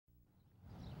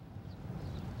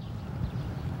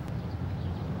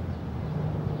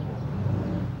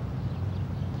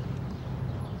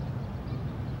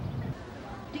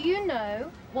you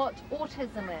know what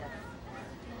autism is?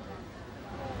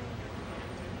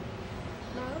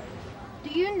 No? Do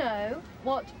you know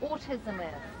what autism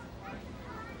is?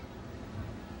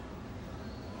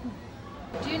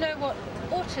 Do you know what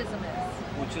autism is?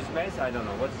 Autism is? I don't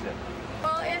know. What's it?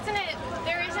 Well,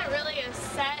 there isn't really a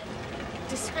set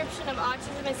description of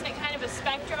autism. Isn't it kind of a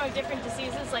spectrum of different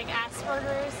diseases like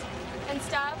Asperger's and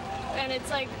stuff? And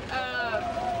it's like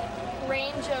a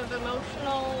range of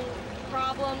emotional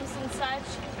problems and such,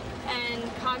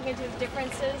 and cognitive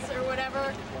differences or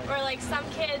whatever. Or like some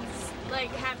kids like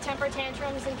have temper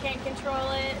tantrums and can't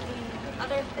control it, and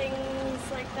other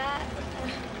things like that.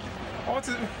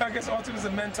 Autism, I guess autism is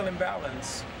a mental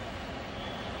imbalance.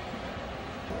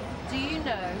 Do you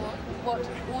know what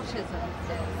autism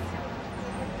is?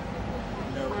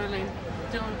 No. Really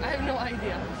don't. I have no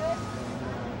idea.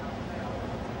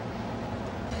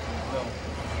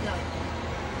 No.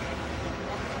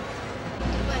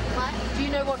 Like what? Do you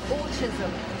know what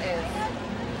autism is?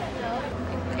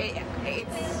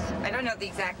 I don't know the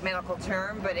exact medical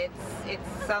term, but it's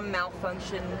some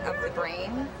malfunction of the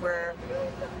brain where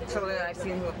children that I've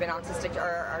seen who have been autistic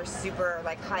are super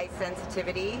like high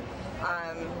sensitivity.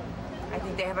 I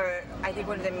think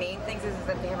one of the main things is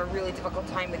that they have a really difficult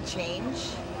time with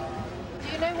change. Do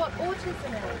you know what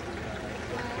autism is?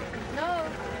 No.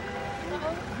 No.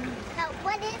 Now,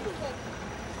 what is it?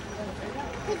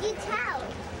 Could you tell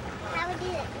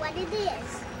what it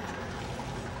is?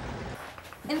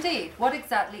 Indeed, what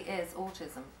exactly is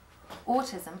autism?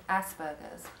 Autism,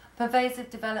 Asperger's, pervasive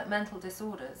developmental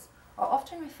disorders are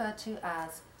often referred to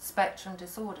as spectrum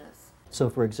disorders. So,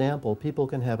 for example, people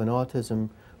can have an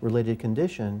autism-related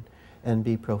condition and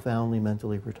be profoundly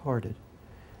mentally retarded.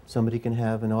 Somebody can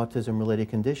have an autism-related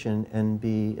condition and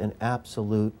be an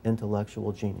absolute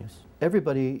intellectual genius.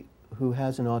 Everybody who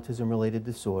has an autism-related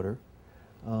disorder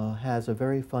has a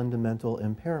very fundamental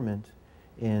impairment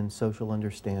in social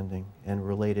understanding and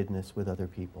relatedness with other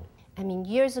people. I mean,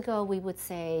 years ago we would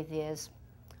say there's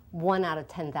 1 out of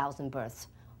 10,000 births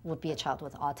would be a child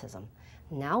with autism.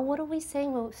 Now what are we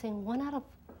saying? We're saying 1 out of,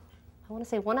 I want to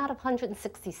say 1 out of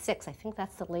 166. I think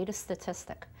that's the latest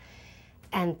statistic.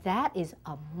 And that is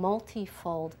a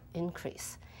multi-fold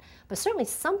increase. But certainly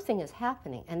something is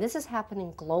happening, and this is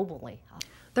happening globally.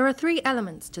 There are 3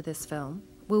 elements to this film.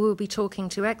 We will be talking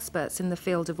to experts in the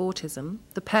field of autism,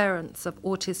 the parents of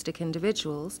autistic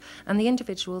individuals, and the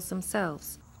individuals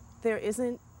themselves. There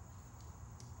isn't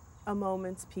a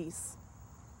moment's peace,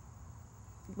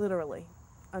 literally,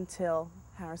 until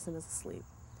Harrison is asleep.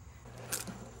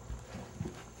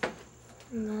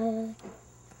 No,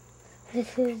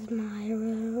 this is my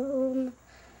room.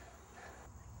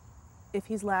 If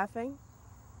he's laughing,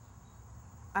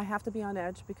 I have to be on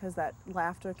edge because that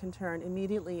laughter can turn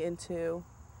immediately into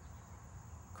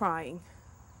crying.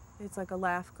 It's like a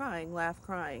laugh, crying, laugh,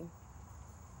 crying.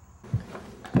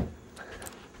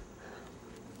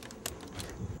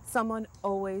 Someone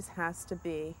always has to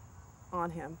be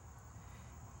on him.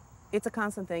 It's a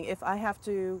constant thing. If I have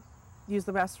to use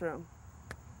the restroom,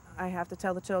 I have to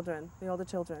tell the children, the older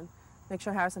children, make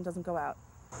sure Harrison doesn't go out.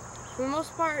 For the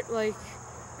most part, like,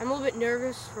 I'm a little bit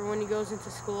nervous for when he goes into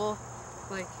school,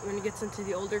 like when he gets into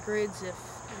the older grades, if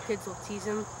the kids will tease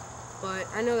him. But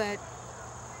I know that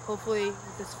hopefully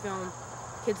with this film,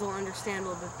 kids will understand a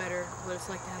little bit better what it's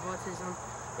like to have autism,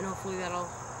 and hopefully that'll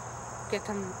get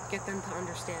them to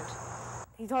understand.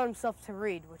 He taught himself to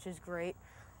read, which is great,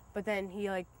 but then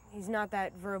he's not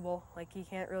that verbal, like he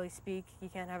can't really speak, you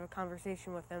can't have a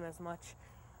conversation with him as much,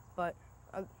 but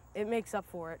it makes up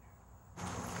for it.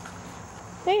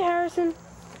 Hey Harrison,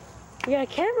 you got a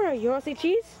camera, you want to see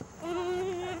cheese? No.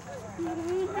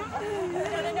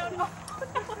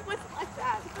 What's like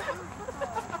that?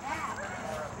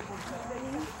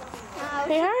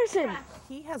 Hey Harrison!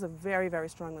 He has a very, very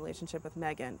strong relationship with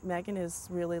Megan. Megan is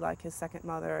really like his second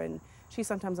mother, and she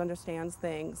sometimes understands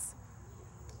things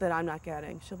that I'm not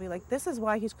getting. She'll be like, this is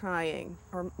why he's crying,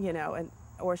 or, you know,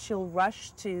 or she'll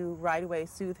rush to right away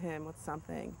soothe him with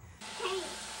something.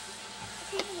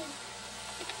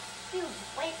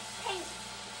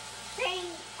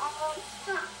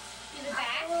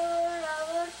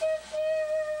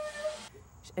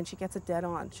 And she gets it dead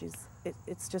on.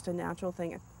 It's just a natural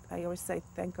thing. I always say,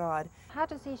 thank God. How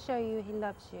does he show you he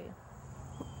loves you?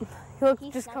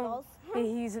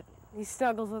 He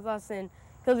struggles with us, and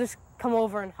he'll just come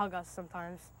over and hug us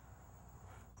sometimes.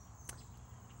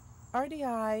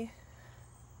 RDI,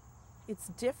 it's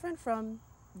different from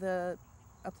the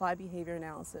applied behavior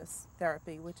analysis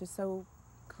therapy, which is so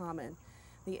common.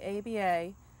 The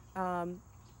ABA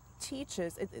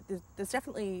teaches, there's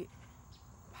definitely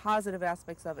positive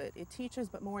aspects of it. It teaches,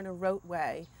 but more in a rote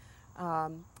way,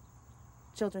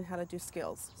 children how to do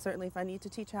skills. Certainly if I need to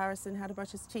teach Harrison how to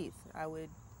brush his teeth,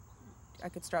 I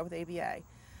could start with ABA.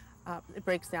 It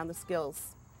breaks down the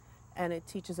skills and it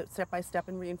teaches it step by step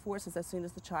and reinforces as soon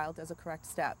as the child does a correct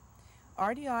step.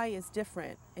 RDI is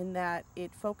different in that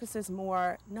it focuses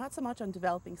more, not so much on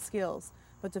developing skills,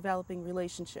 but developing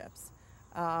relationships.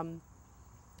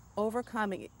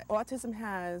 Overcoming, autism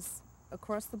has,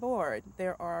 across the board,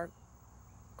 there are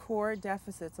core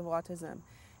deficits of autism,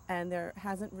 and there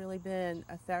hasn't really been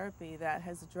a therapy that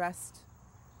has addressed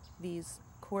these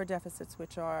core deficits,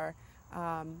 which are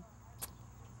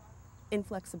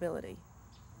inflexibility,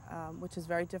 which is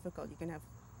very difficult. You can have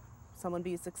someone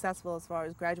be successful as far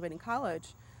as graduating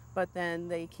college, but then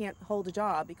they can't hold a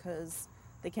job because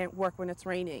they can't work when it's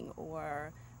raining,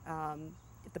 or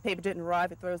if the paper didn't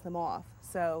arrive, it throws them off.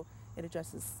 So it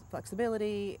addresses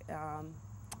flexibility,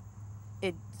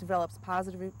 it develops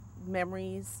positive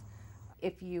memories.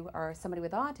 If you are somebody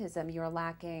with autism, you're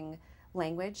lacking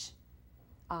language,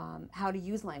 how to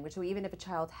use language. So even if a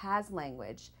child has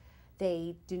language,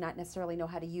 they do not necessarily know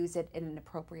how to use it in an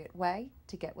appropriate way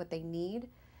to get what they need.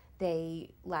 They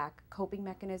lack coping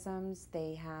mechanisms.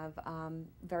 They have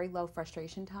very low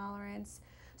frustration tolerance.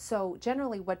 So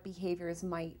generally what behaviors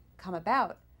might come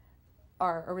about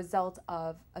are a result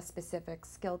of a specific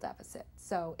skill deficit.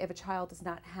 So if a child does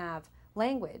not have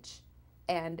language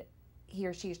and he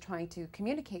or she is trying to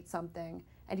communicate something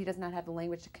and he does not have the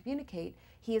language to communicate,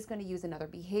 he is going to use another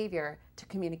behavior to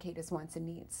communicate his wants and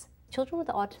needs. Children with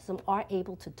autism are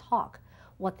able to talk.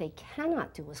 What they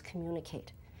cannot do is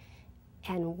communicate.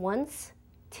 And once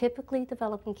typically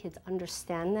developing kids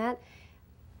understand that,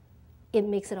 it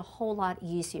makes it a whole lot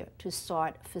easier to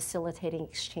start facilitating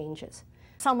exchanges.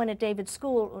 Someone at David's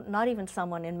school, not even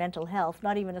someone in mental health,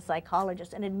 not even a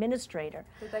psychologist, an administrator.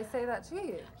 Did they say that to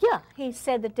you? Yeah, he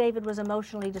said that David was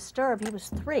emotionally disturbed. He was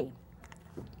 3.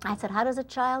 I said, how does a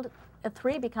child at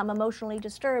 3 become emotionally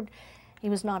disturbed? He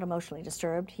was not emotionally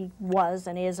disturbed. He was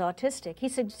and is autistic. He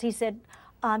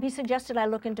suggested I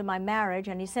look into my marriage,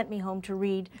 and he sent me home to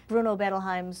read Bruno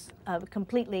Bettelheim's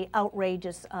completely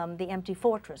outrageous The Empty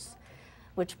Fortress,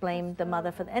 which blamed the mother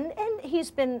for and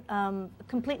he's been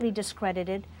completely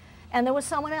discredited. And there was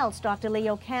someone else, Dr.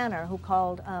 Leo Kanner, who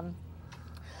called,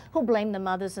 who blamed the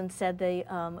mothers and said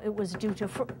it was due to,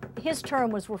 his term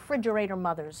was refrigerator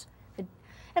mothers.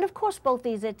 And of course both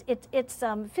these, it's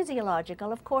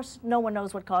physiological. Of course no one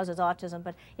knows what causes autism,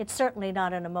 but it's certainly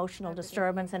not an emotional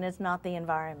disturbance, and it's not the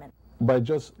environment. By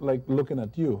just like looking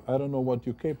at you, I don't know what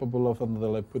you're capable of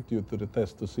until I put you to the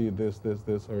test to see this,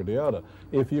 or the other.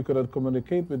 If you could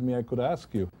communicate with me, I could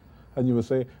ask you, and you would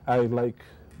say, I like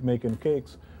making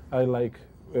cakes, I like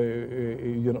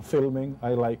filming,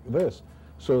 I like this.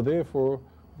 So therefore,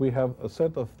 we have a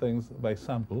set of things by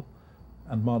sample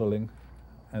and modeling,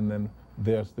 and then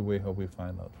there's the way how we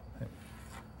find out from him.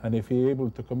 And if he's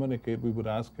able to communicate, we would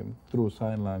ask him through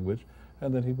sign language,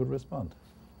 and then he would respond.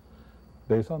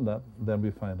 Based on that, then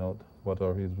we find out what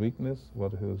are his weaknesses,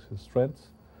 what are his strengths,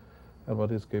 and what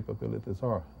his capabilities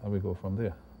are, and we go from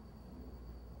there.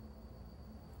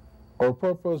 Our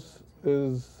purpose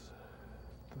is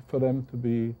for them to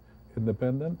be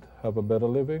independent, have a better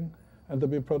living, and to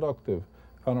be productive,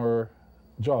 and our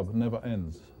job never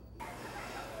ends.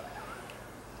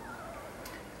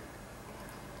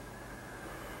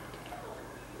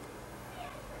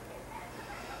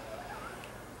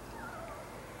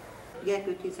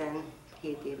 Gergő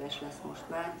 17 éves lesz most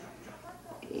már,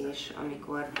 és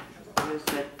amikor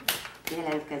először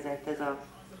jelentkezett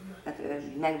tehát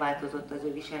megváltozott az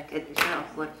ő viselkedése,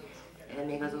 akkor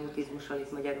még az autizmusról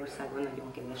itt Magyarországon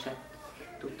nagyon keveset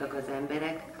tudtak az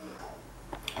emberek.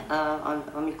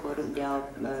 Amikor ugye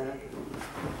a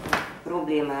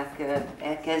problémák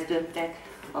elkezdődtek,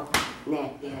 akkor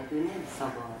Gergő, nem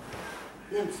szabad,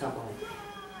 nem szabad.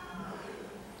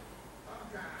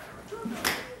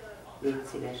 Légy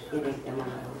szíves, gyere ide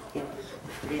magához, gyere.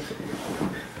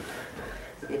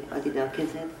 Add ide a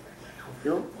kezed.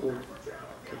 Jó? Úgy.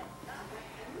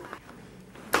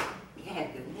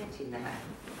 Gergő, ne csinálj.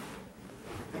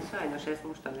 De sajnos ez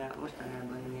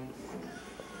mostanában ilyen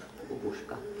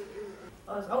bubuska.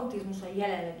 Az autizmus a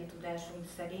jelenlegi tudásunk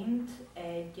szerint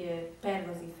egy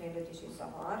pervazív fejlődési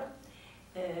zavar.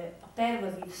 A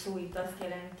pervazív szó itt azt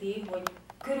jelenti, hogy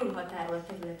körülhatárolt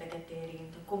területeket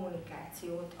érint, a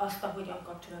kommunikációt, azt, ahogyan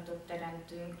kapcsolatot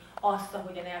teremtünk, azt,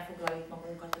 ahogyan elfoglaljuk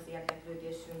magunkat, az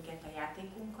érdeklődésünket, a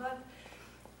játékunkat,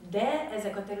 de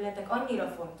ezek a területek annyira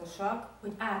fontosak,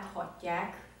 hogy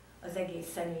áthatják az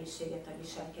egész személyiséget, a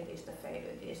viselkedést, a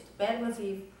fejlődést.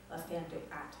 Pervazív azt jelenti, hogy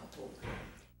átható.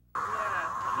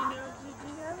 Yeah, did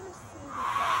you ever see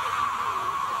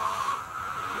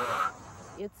the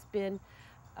It's been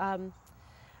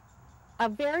a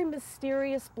very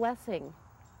mysterious blessing.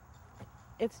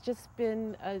 It's just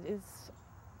been,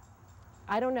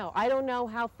 I don't know. I don't know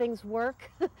how things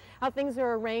work, how things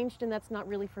are arranged, and that's not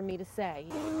really for me to say.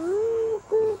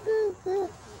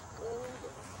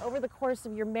 Over the course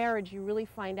of your marriage, you really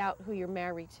find out who you're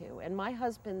married to. And my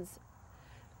husband's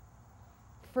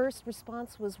first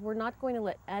response was, we're not going to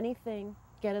let anything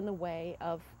get in the way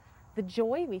of the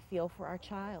joy we feel for our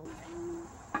child.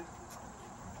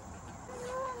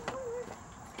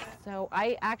 So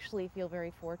I actually feel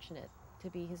very fortunate to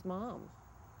be his mom.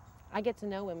 I get to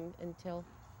know him until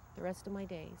the rest of my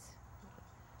days.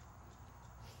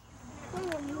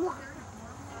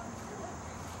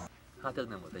 Hát ez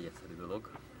nem volt egy egyszerű dolog.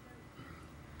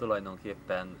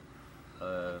 Tulajdonképpen...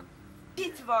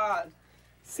 Itt van!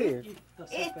 Szép!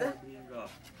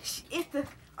 Itt!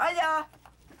 Anya!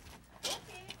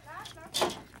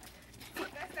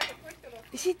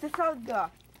 És itt a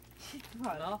szagga! És itt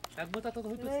van. Na, megmutatod,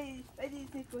 hogy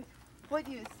Megnézzük,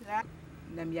 hogy jössz rá.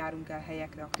 Nem járunk el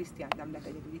helyekre, a Krisztiánt nem lehet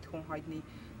egyedül itthon hagyni,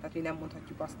 tehát mi nem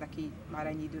mondhatjuk azt neki már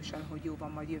ennyi idősen, hogy jó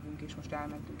van, majd jövünk, és most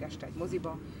elmentünk este egy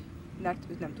moziba, mert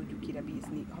őt nem tudjuk kire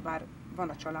bízni. Ha bár van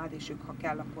a család, és ők, ha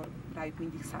kell, akkor rájuk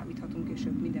mindig számíthatunk, és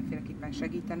ők mindenféleképpen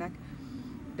segítenek,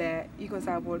 de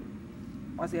igazából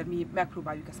azért mi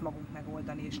megpróbáljuk ezt magunk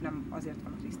megoldani, és nem azért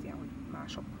van a Krisztián, hogy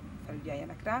mások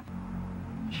felügyeljenek rá.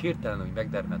 És hirtelen úgy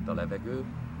megdermedt a levegő,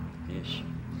 és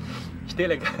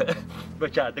tényleg,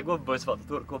 bocsánat, de gombolsz van a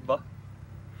torkomba. A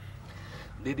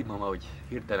Dédi mama úgy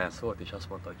hirtelen szólt, és azt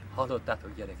mondta, hogy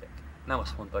hallottátok gyerekek? Nem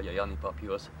azt mondta, hogy a Jani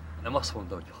papihoz, hanem azt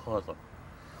mondta, hogy haza.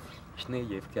 És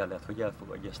 4 év kellett, hogy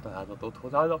elfogadja ezt a házat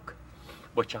otthonának.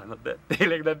 Bocsánat, de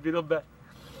tényleg nem bírom be.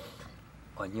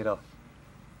 Annyira,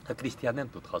 a Krisztián nem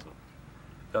tud hazudni.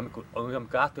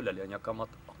 Amikor átöleli a nyakamat,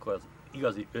 akkor az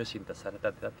igazi, őszinte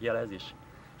szeretetet jelez, és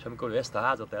amikor ő ezt a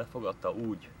házat elfogadta,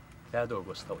 úgy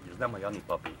feldolgozta, hogy ez nem a Jani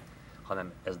papi,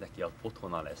 hanem ez neki az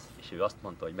otthona lesz, és ő azt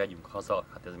mondta, hogy megyünk haza,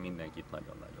 hát ez mindenkit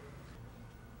nagyon-nagyon.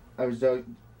 I was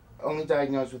only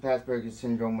diagnosed with Asperger's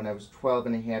syndrome when I was 12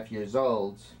 and a half years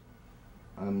old.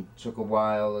 Took a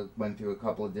while, went through a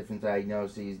couple of different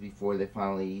diagnoses before they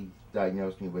finally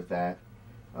diagnosed me with that.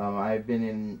 I've been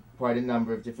in quite a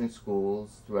number of different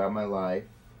schools throughout my life,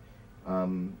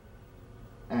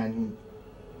 and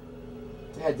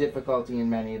had difficulty in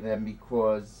many of them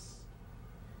because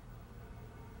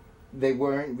they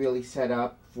weren't really set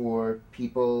up for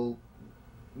people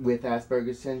with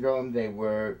Asperger's syndrome.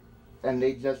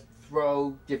 They just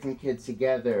throw different kids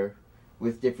together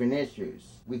with different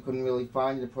issues. We couldn't really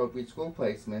find an appropriate school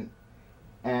placement,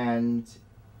 and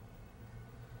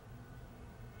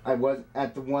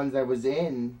at the ones I was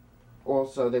in,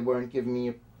 also they weren't giving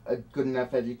me a good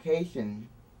enough education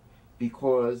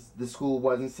because the school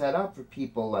wasn't set up for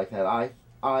people like that.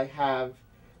 I have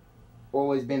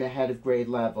always been ahead of grade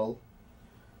level.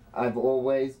 I've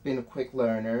always been a quick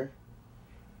learner,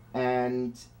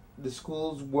 and the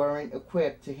schools weren't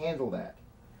equipped to handle that.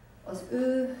 Az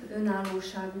ő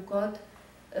önállóságukat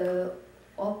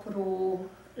apró,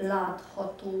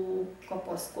 látható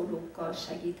kapaszkodókkal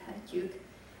segíthetjük.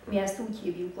 Mi ezt úgy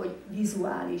hívjuk, hogy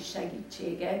vizuális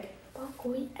segítségek.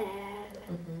 Pakolj el!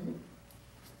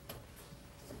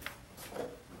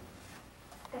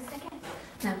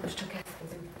 Nem, most csak ezt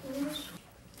hozunk.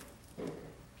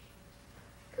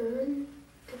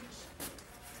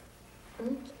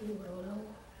 Kívülről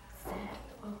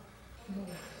szert a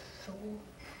mosó.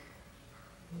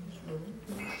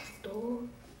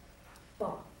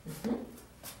 Mostóba.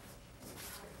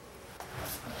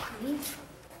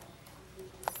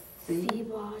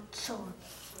 Szivacsot.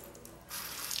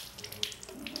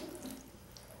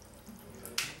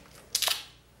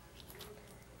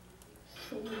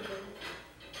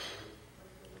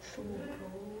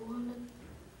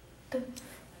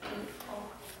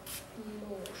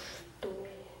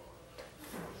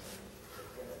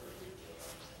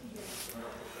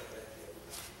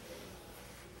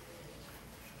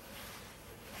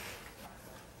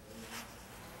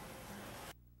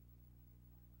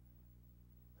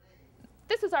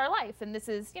 This is our life, and this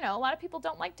is, you know, a lot of people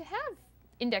don't like to have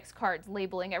index cards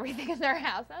labeling everything in their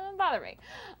house. That doesn't bother me.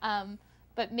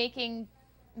 But making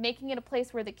it a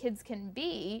place where the kids can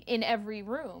be in every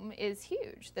room is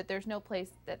huge, that there's no place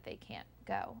that they can't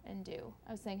go and do.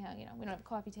 I was saying how, you know, we don't have a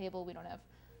coffee table, we don't have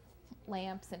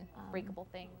lamps and breakable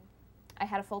things. I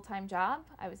had a full-time job.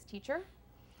 I was a teacher,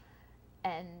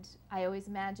 and I always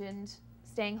imagined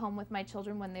staying home with my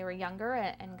children when they were younger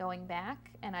and going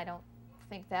back, and I don't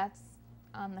think that's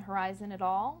on the horizon at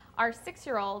all. Our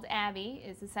 6-year-old, Abby,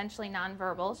 is essentially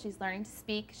nonverbal. She's learning to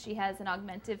speak. She has an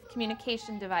augmented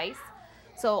communication device.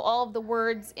 So all of the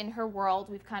words in her world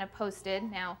we've kind of posted.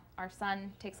 Now our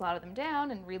son takes a lot of them down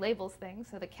and relabels things,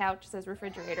 so the couch says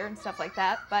refrigerator and stuff like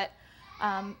that. But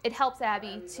it helps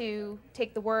Abby to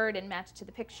take the word and match it to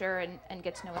the picture and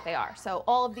get to know what they are. So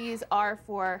all of these are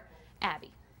for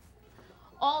Abby.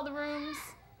 All the rooms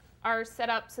are set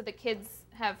up so the kids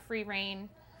have free reign,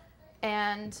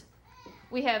 and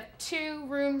we have 2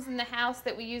 rooms in the house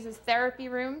that we use as therapy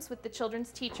rooms with the children's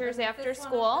teachers after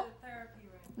school.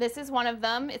 This is one of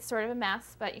them. It's sort of a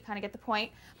mess, but you kind of get the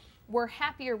point. We're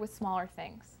happier with smaller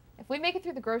things. If we make it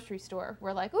through the grocery store,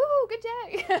 we're like, ooh, good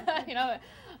day. You know,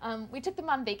 we took them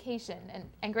on vacation,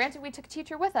 and granted we took a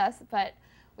teacher with us, but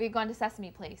we had gone to Sesame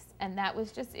Place, and that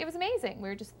was just, it was amazing. We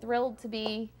were just thrilled to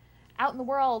be out in the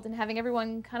world and having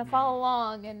everyone kind of follow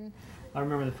along. And I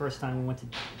remember the first time we went to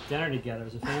dinner together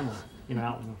as a family, you know,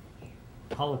 out in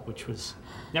the public, which was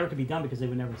never could be done because they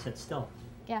would never sit still.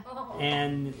 Yeah.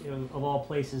 And you know, of all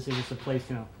places, it was a place,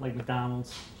 you know, like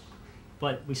McDonald's.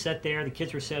 But we sat there, the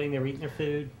kids were sitting, they were eating their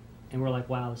food, and we're like,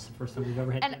 wow, this is the first time we've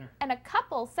ever had dinner. And a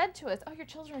couple said to us, oh, your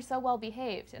children are so well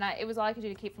behaved. And it was all I could do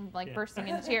to keep from like bursting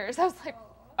into tears. I was like,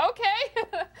 okay.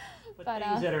 But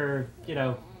things that are, you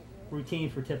know, routine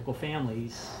for typical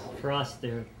families, for us,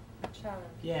 they're challenge.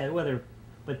 Yeah,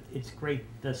 but it's great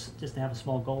just to have a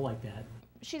small goal like that.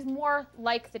 She's more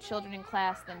like the children in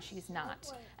class than she's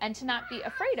not. And to not be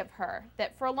afraid of her.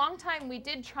 That for a long time we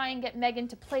did try and get Megan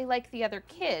to play like the other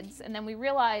kids, and then we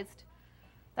realized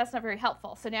that's not very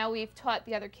helpful. So now we've taught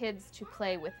the other kids to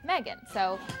play with Megan.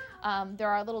 So there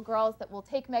are little girls that will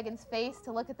take Megan's face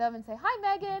to look at them and say, hi,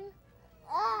 Megan.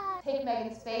 Take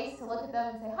Megan's face to look at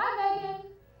them and say, hi,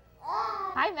 Megan.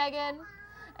 Hi, Megan.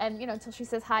 And, you know, until she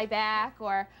says hi back,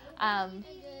 or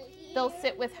they'll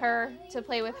sit with her to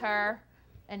play with her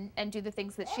and do the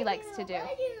things that she likes to do.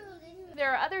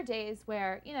 There are other days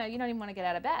where, you know, you don't even want to get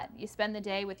out of bed. You spend the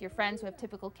day with your friends who have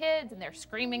typical kids, and they're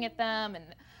screaming at them, and,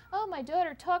 oh, my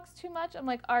daughter talks too much. I'm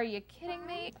like, are you kidding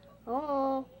me?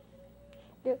 Oh.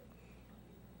 The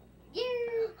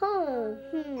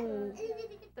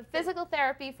physical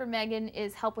therapy for Megan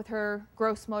is help with her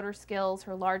gross motor skills,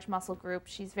 her large muscle group.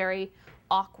 She's very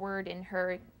awkward in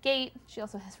her gait. She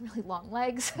also has really long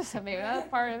legs, so maybe that's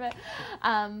part of it.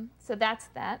 So that's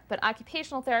that. But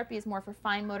occupational therapy is more for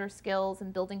fine motor skills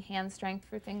and building hand strength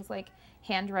for things like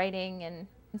handwriting, and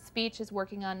speech is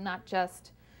working on not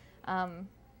just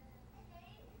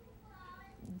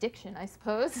diction, I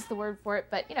suppose is the word for it,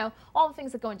 but you know, all the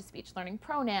things that go into speech, learning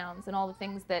pronouns and all the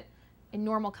things that in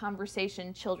normal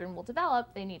conversation children will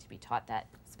develop, they need to be taught that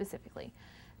specifically.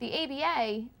 The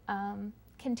ABA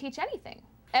can teach anything.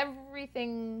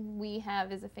 Everything we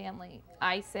have as a family,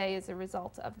 I say, is a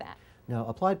result of that. Now,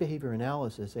 applied behavior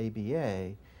analysis,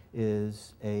 ABA,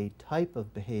 is a type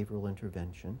of behavioral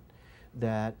intervention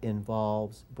that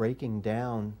involves breaking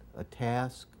down a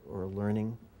task or a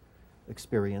learning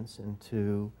experience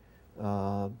into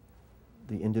the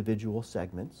individual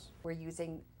segments. We're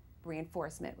using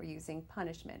reinforcement, we're using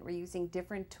punishment, we're using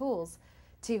different tools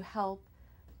to help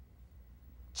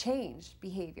change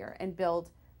behavior and build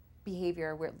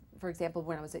behavior where, for example,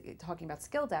 when I was talking about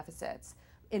skill deficits,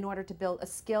 in order to build a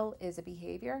skill is a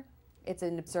behavior. It's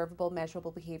an observable,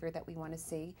 measurable behavior that we want to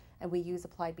see, and we use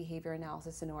applied behavior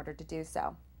analysis in order to do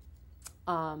so.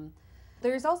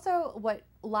 There's also what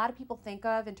a lot of people think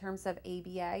of in terms of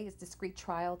ABA is discrete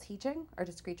trial teaching or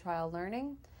discrete trial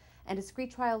learning. And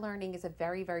discrete trial learning is a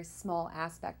very, very small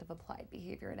aspect of applied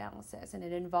behavior analysis, and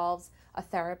it involves a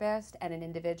therapist and an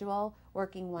individual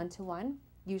working one-to-one,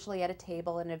 usually at a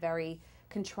table in a very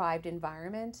contrived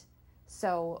environment.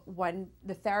 So when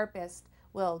the therapist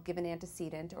will give an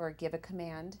antecedent or give a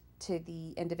command to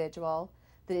the individual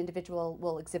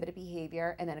will exhibit a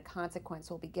behavior, and then a consequence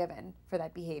will be given for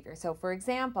that behavior. So for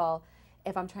example,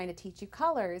 if I'm trying to teach you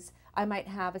colors, I might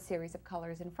have a series of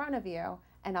colors in front of you,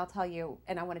 and I'll tell you,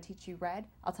 and I want to teach you red,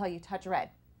 I'll tell you touch red.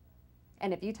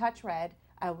 And if you touch red,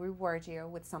 I'll reward you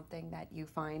with something that you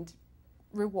find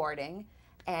rewarding,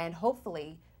 and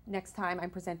hopefully next time I'm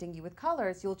presenting you with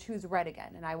colors, you'll choose red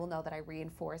again, and I will know that I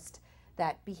reinforced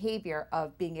that behavior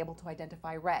of being able to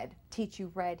identify red. Teach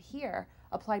you red here.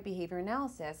 Applied behavior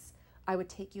analysis, I would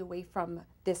take you away from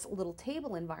this little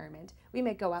table environment. We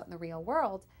may go out in the real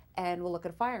world and we'll look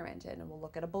at a fire engine, and we'll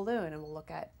look at a balloon, and we'll look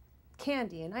at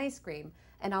candy and ice cream,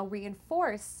 and I'll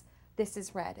reinforce this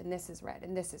is red, and this is red,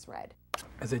 and this is red.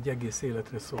 Ez egy egész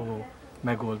életre szóló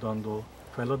megoldandó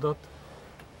feladat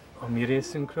a mi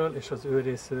részünkről, és az ő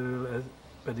részéről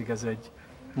pedig ez egy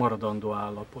maradandó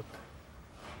állapot.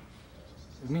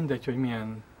 Mindegy, hogy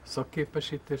milyen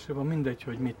szakképesítése van, mindegy,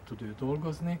 hogy mit tud ő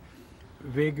dolgozni,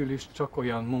 végül is csak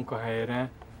olyan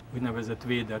munkahelyre, úgynevezett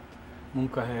védett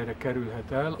munkahelyre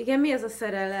kerülhet el. Igen, mi ez a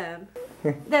szerelem?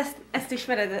 De ezt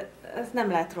ismered, ez nem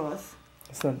lehet rossz.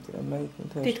 Ezt nem tudom, melyik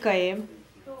mutatás. Titkaim.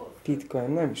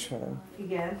 Titkaim, nem ismerem.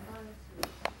 Igen.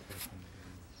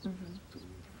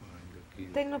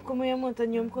 Tegnap komolyan mondtad,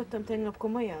 nyomkodtam, tegnap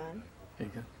komolyan?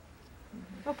 Igen.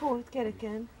 Apu, itt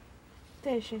kereken.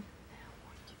 Teljesen.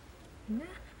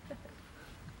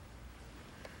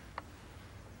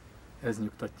 Ez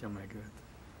nyugtatja meg őt.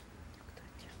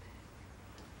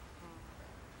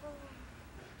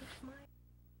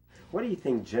 What do you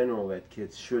think general that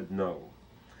kids should know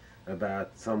about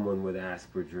someone with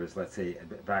Asperger's, let's say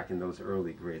back in those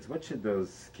early grades? What should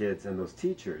those kids and those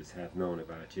teachers have known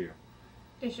about you?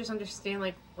 They should just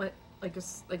understand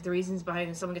the reasons behind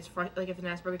if someone gets if an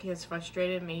Asperger kid is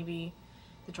frustrated, maybe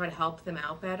to try to help them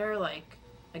out better, like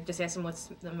just ask them what's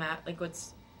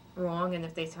wrong, and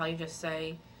if they tell you, just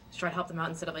try to help them out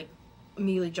instead of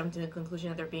immediately jump to the conclusion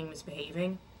that they're being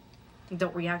misbehaving. And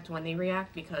don't react when they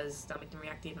react, because that'll make them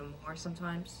react even more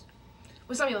sometimes.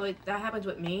 With something that happens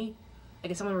with me,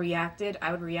 if someone reacted,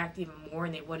 I would react even more,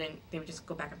 and they would just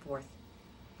go back and forth,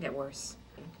 get worse.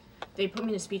 They put me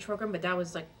in a speech program, but that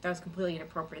was completely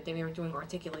inappropriate. They were doing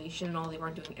articulation and all. They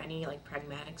weren't doing any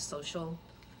pragmatic social.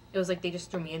 It was they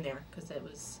just threw me in there because it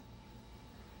was.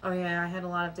 Oh yeah, I had a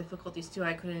lot of difficulties too.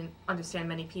 I couldn't understand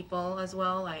many people as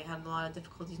well. I had a lot of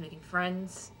difficulties making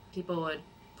friends. People would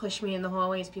push me in the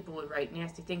hallways. People would write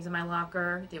nasty things in my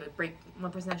locker. They would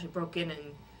one person actually broke in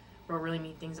and wrote really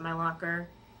mean things in my locker.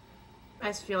 I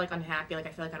just feel unhappy. I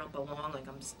feel I don't belong.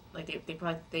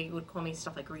 They would call me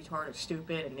stuff like retard or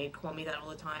stupid, and they'd call me that all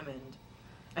the time. And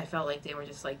I felt like they were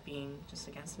just being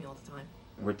against me all the time.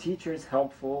 Were teachers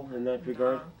helpful in that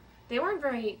regard? They weren't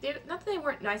not that they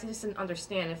weren't nice, I just didn't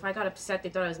understand. If I got upset, they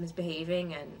thought I was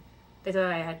misbehaving, and they thought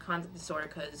I had conduct disorder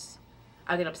because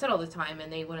I get upset all the time,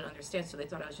 and they wouldn't understand, so they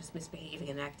thought I was just misbehaving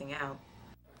and acting out.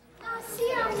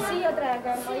 Szia,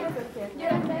 drágám, a jövőkért.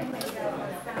 Gyere meg!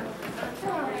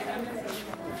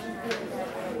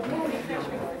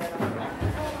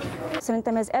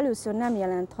 Szerintem ez először nem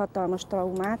jelent hatalmas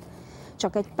traumát,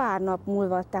 csak egy pár nap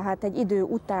múlva, tehát egy idő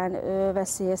után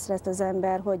veszi észre ezt az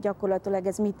ember, hogy gyakorlatilag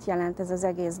ez mit jelent ez az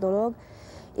egész dolog.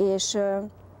 És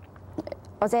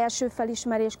az első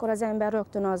felismeréskor az ember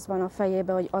rögtön az van a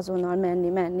fejében, hogy azonnal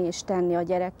menni és tenni a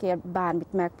gyerekért,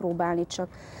 bármit megpróbálni, csak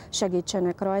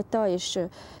segítsenek rajta, és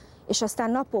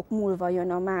aztán napok múlva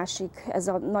jön a másik, ez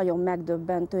a nagyon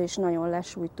megdöbbentő és nagyon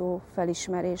lesújtó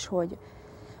felismerés, hogy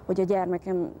a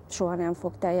gyermekem soha nem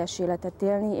fog teljes életet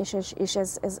élni, és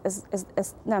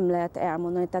ezt nem lehet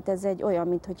elmondani. Tehát ez egy olyan,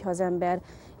 mintha az ember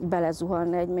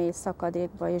belezuhanna egy mély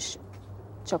szakadékba, és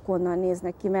csak onnan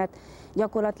néznek ki, mert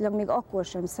gyakorlatilag még akkor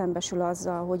sem szembesül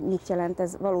azzal, hogy mit jelent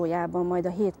ez valójában majd a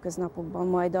hétköznapokban,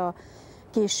 majd a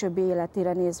későbbi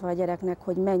életére nézve a gyereknek,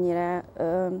 hogy mennyire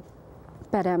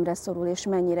peremre szorul, és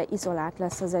mennyire izolált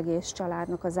lesz az egész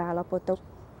családnak az állapota.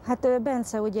 Hát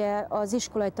Bence ugye az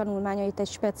iskolai tanulmányait egy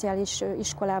speciális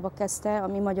iskolába kezdte,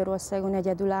 ami Magyarországon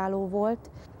egyedülálló volt,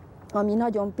 ami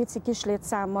nagyon pici kis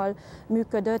létszámmal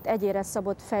működött, egyénre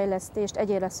szabott fejlesztést,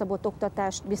 egyénre szabott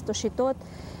oktatást biztosított,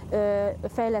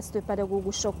 fejlesztő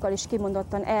pedagógusokkal és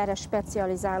kimondottan erre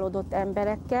specializálódott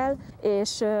emberekkel,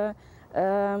 és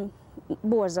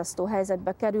borzasztó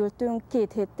helyzetbe kerültünk. 2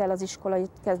 héttel az iskolai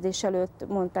kezdés előtt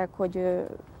mondták, hogy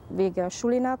vége a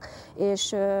sulinak,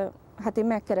 és hát én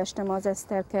megkerestem az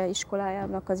Eszterke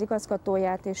iskolájának az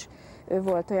igazgatóját, és ő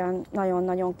volt olyan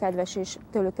nagyon-nagyon kedves, és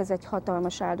tőlük ez egy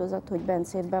hatalmas áldozat, hogy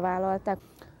Bencét bevállalták.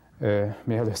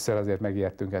 Mi először azért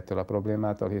megijedtünk ettől a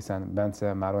problémától, hiszen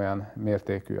Bence már olyan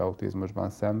mértékű autizmusban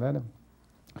szenved,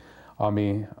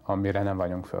 amire nem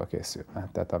vagyunk fölkészülve,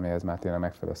 tehát amihez már tényleg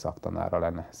megfelelő szaktanára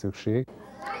lenne szükség.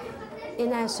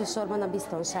 Én elsősorban a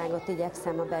biztonságot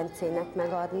igyekszem a Bencének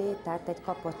megadni, tehát egy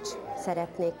kapocs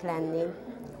szeretnék lenni,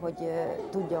 hogy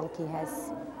tudjon kihez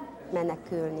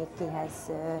menekülni,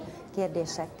 kihez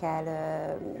kérdésekkel,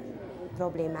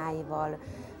 problémáival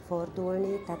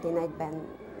fordulni, tehát én egyben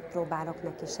próbálok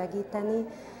neki segíteni.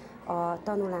 A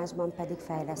tanulásban pedig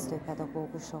fejlesztő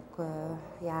pedagógusok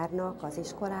járnak az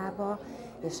iskolába,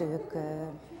 és ők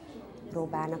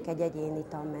próbálnak egy egyéni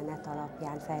tanmenet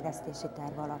alapján, fejlesztési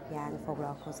terv alapján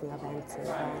foglalkozni a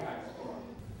Bencével.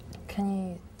 Can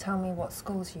you tell me what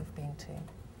schools you've been to?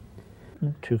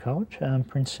 To college,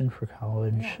 Princeton for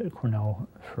college, yeah. Cornell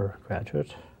for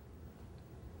graduate.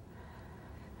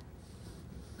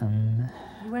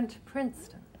 You went to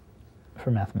Princeton?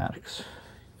 For mathematics.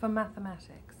 For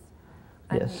mathematics?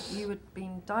 And yes. You had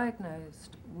been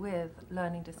diagnosed with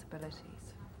learning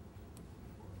disabilities?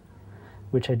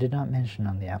 Which I did not mention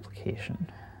on the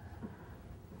application.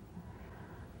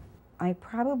 I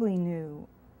probably knew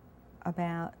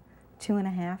about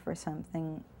 2.5 or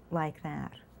something like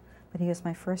that. But he was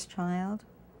my first child,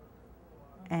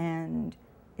 and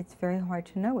it's very hard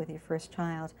to know with your first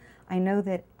child. I know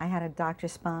that I had a Dr.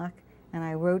 Spock, and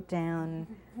I wrote down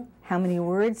how many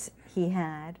words he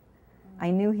had.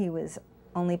 I knew he was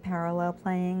only parallel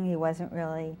playing. He wasn't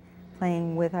really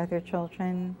playing with other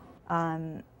children.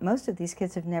 Most of these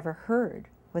kids have never heard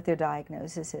what their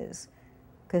diagnosis is,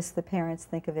 because the parents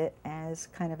think of it as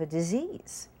kind of a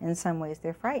disease. In some ways,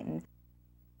 they're frightened.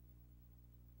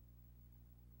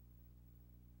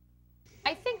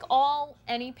 I think all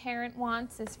any parent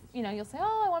wants is, you know, you'll say,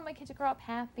 oh, I want my kid to grow up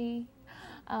happy.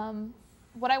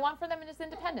 What I want for them is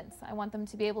independence. I want them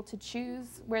to be able to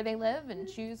choose where they live and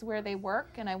choose where they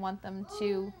work, and I want them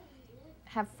to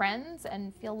have friends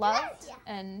and feel loved,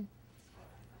 and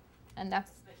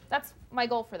that's my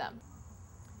goal for them.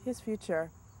 His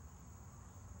future.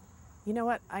 You know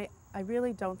what? I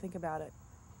really don't think about it.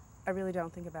 I really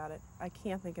don't think about it. I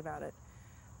can't think about it.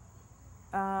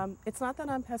 It's not that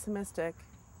I'm pessimistic.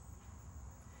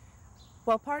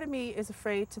 Well, part of me is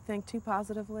afraid to think too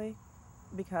positively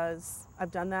because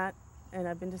I've done that and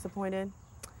I've been disappointed.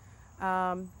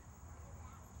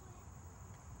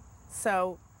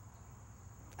 So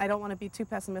I don't want to be too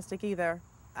pessimistic either.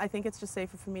 I think it's just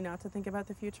safer for me not to think about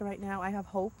the future right now. I have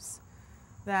hopes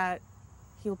that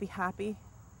he'll be happy.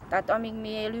 Tehát amíg mi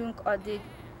élünk, addig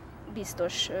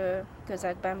biztos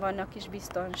közegben vannak és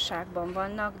biztonságban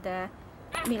vannak, de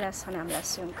mi lesz, ha nem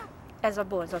leszünk? Ez a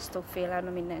borzasztó félelme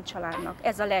minden családnak.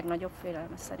 Ez a legnagyobb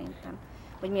félelme szerintem,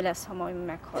 hogy mi lesz, ha majd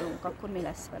meghalunk, akkor mi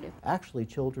lesz velük. Actually,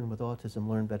 children with autism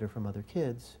learn better from other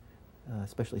kids,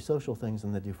 especially social things,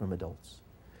 than they do from adults.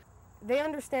 They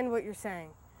understand what you're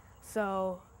saying,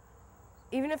 so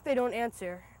even if they don't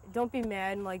answer, don't be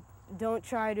mad and don't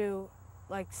try to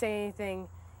say anything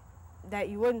that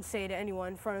you wouldn't say to anyone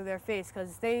in front of their face,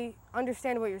 because they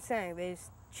understand what you're saying. They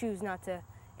just choose not to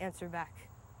answer back.